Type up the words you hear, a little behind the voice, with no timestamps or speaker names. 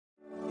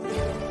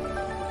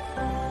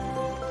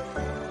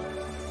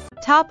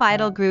Top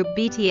idol group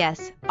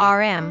BTS,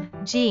 RM,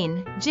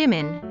 Jin,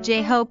 Jimin,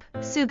 J-Hope,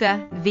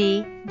 Suga,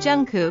 V,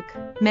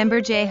 Jungkook, member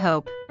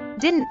J-Hope,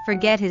 didn't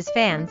forget his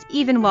fans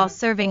even while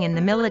serving in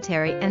the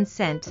military and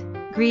sent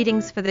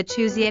greetings for the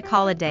Chuseok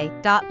holiday.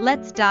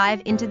 Let's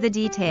dive into the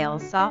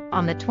details.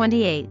 On the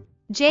 28th,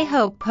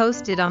 J-Hope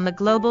posted on the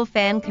global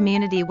fan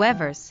community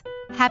Weverse,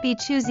 Happy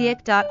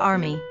Chuseok.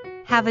 Army,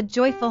 have a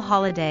joyful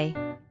holiday.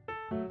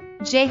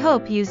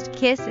 J-Hope used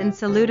kiss and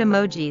salute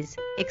emojis,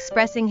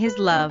 expressing his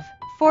love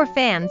for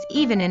fans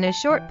even in a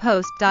short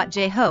post.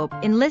 J-Hope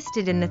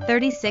enlisted in the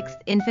 36th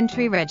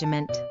Infantry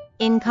Regiment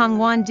in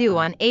Gangwon-do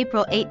on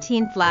April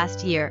 18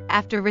 last year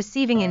after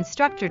receiving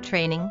instructor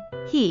training.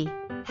 He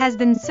has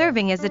been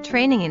serving as a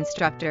training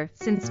instructor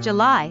since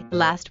July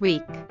last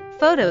week.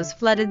 Photos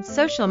flooded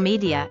social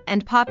media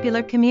and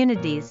popular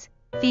communities,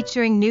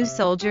 featuring new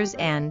soldiers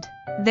and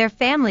their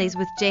families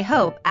with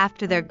J-Hope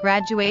after their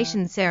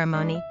graduation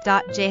ceremony.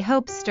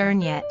 J-Hope's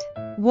stern yet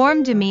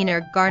warm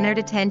demeanor garnered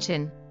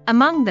attention.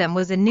 Among them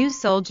was a new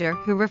soldier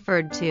who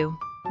referred to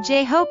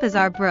J-Hope as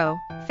our bro.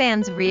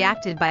 Fans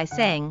reacted by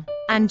saying,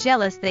 "I'm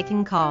jealous they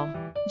can call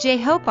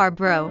J-Hope our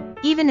bro,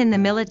 even in the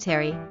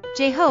military.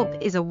 J-Hope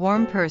is a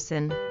warm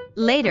person."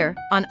 Later,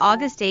 on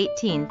August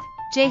 18,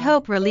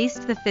 J-Hope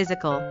released the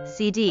physical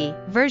CD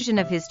version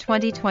of his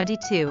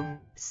 2022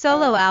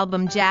 solo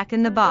album Jack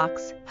in the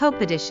Box, Hope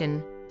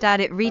Edition.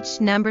 It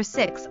reached number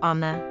 6 on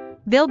the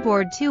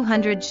Billboard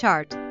 200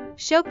 chart,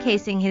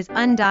 showcasing his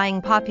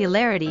undying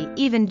popularity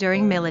even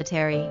during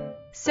military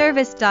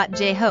service.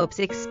 J-Hope's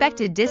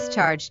expected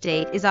discharge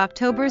date is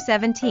October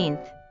 17,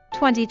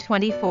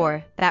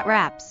 2024. That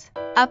wraps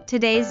up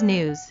today's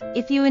news.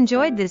 If you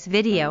enjoyed this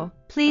video,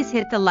 please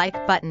hit the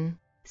like button,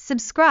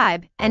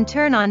 subscribe, and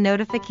turn on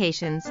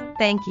notifications.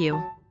 Thank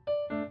you.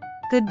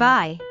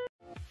 Goodbye.